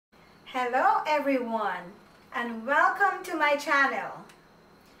Hello everyone and welcome to my channel.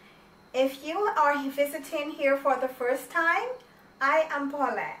 If you are visiting here for the first time, I am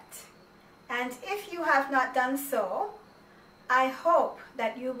Paulette, and if you have not done so, I hope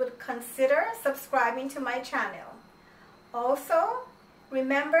that you would consider subscribing to my channel. Also,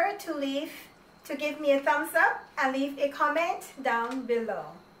 remember to give me a thumbs up and leave a comment down below.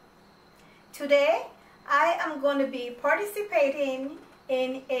 Today, I am going to be participating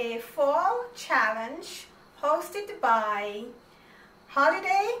in a fall challenge hosted by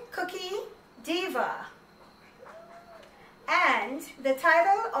Holiday Cookie Diva. And the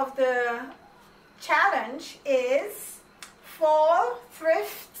title of the challenge is Fall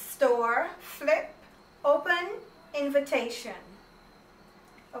Thrift Store Flip Open Invitation.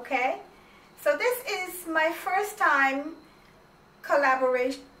 Okay, so this is my first time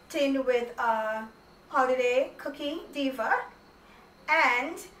collaborating with Holiday Cookie Diva,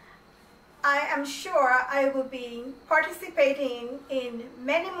 and I am sure I will be participating in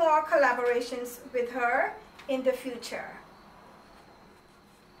many more collaborations with her in the future.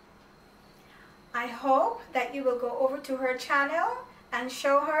 I hope that you will go over to her channel and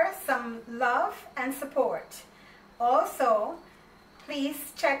show her some love and support. Also,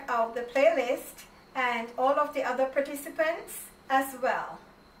 please check out the playlist and all of the other participants as well.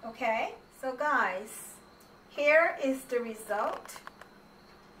 Okay, so guys, here is the result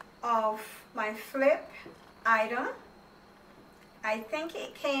of my flip item. I think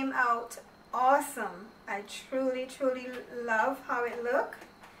it came out awesome. I truly love how it looked,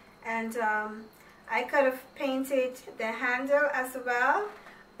 and I could have painted the handle as well,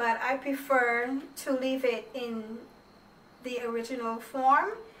 but I prefer to leave it in the original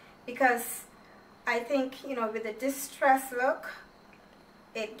form because I think, you know, with the distressed look,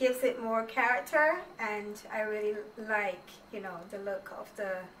 it gives it more character, and I really like, you know, the look of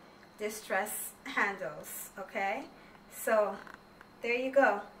the distress handles. Okay, so there you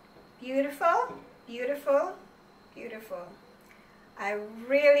go. Beautiful, beautiful, beautiful. I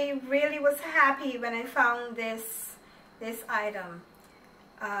really was happy when I found this item.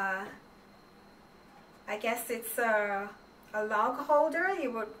 I guess it's a log holder.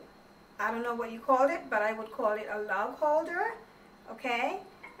 I don't know what you call it, but I would call it a log holder. Okay,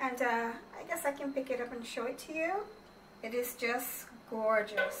 and I guess I can pick it up and show it to you. It is just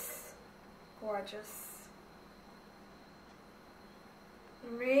gorgeous, gorgeous,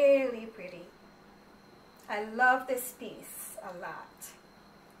 really pretty. I love this piece a lot.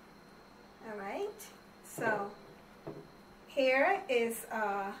 All right, so here is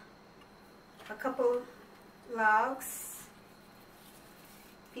a couple logs,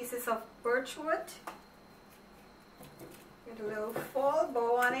 pieces of birch wood with a little fall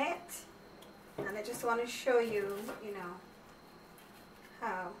bow on it, and I just want to show you, you know,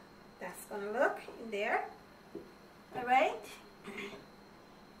 how that's gonna look in there. All right,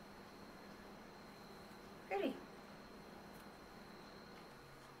 pretty.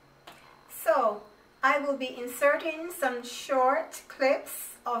 So I will be inserting some short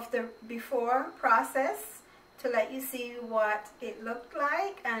clips of the before process to let you see what it looked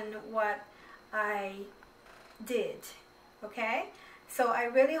like and what I did. Okay, so I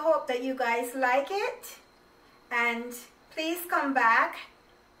really hope that you guys like it, and please come back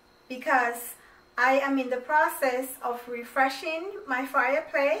because I am in the process of refreshing my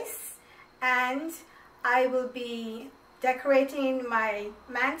fireplace, and I will be decorating my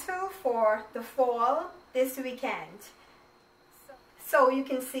mantle for the fall this weekend. So you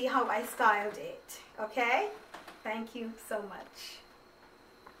can see how I styled it. Okay, thank you so much.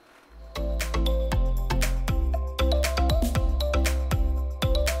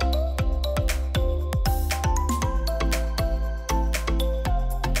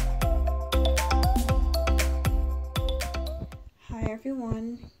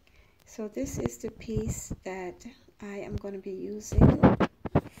 Everyone, so this is the piece that I am going to be using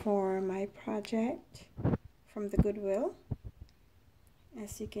for my project from the Goodwill.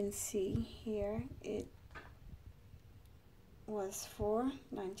 As you can see here, it was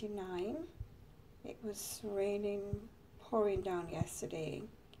 $4.99. It was pouring down yesterday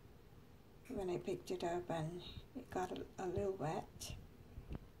when I picked it up, and it got a little wet.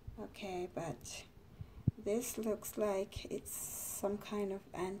 Okay, but this looks like it's some kind of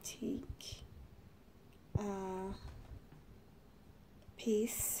antique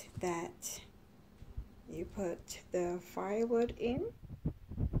piece that you put the firewood in.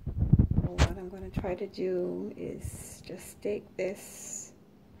 What I'm going to try to do is just take this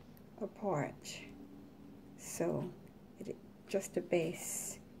apart, so just a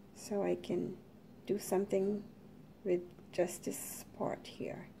base, so I can do something with just this part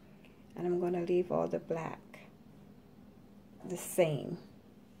here. and I'm going to leave all the black the same.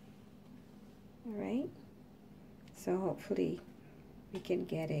 All right, so hopefully we can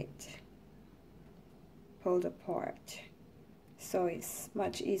get it pulled apart so it's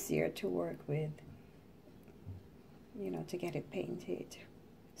much easier to work with, you know, to get it painted,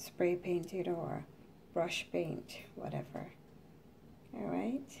 spray painted or brush paint, whatever. All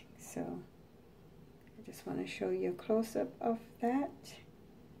right, so I just want to show you a close-up of that.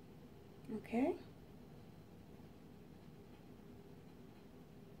 Okay.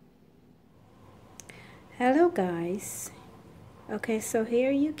 Hello guys. Okay, so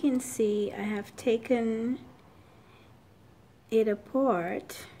here you can see I have taken it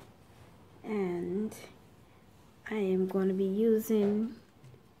apart, and I am going to be using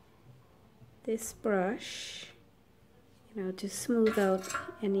this brush, you know, to smooth out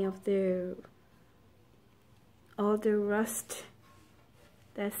any of all the rust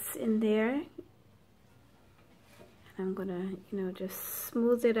that's in there. I'm gonna, you know, just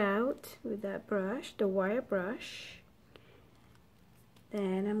smooth it out with that brush, the wire brush.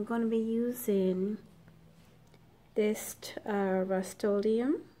 Then I'm gonna be using this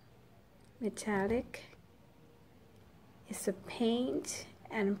Rust-Oleum metallic. It's a paint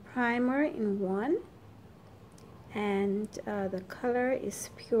and primer in one, and the color is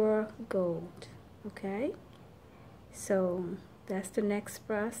pure gold. Okay, so that's the next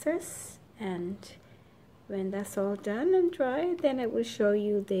process, and when that's all done and dry, then I will show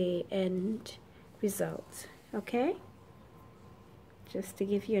you the end result. Okay, just to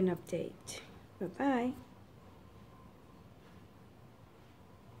give you an update. Bye-bye.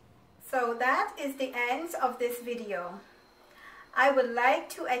 So that is the end of this video. I would like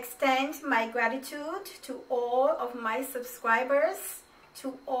to extend my gratitude to all of my subscribers,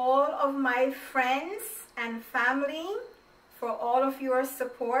 to all of my friends and family, for all of your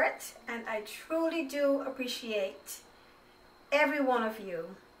support, and I truly do appreciate every one of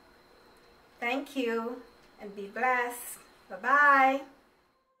you. Thank you, and be blessed. Bye-bye.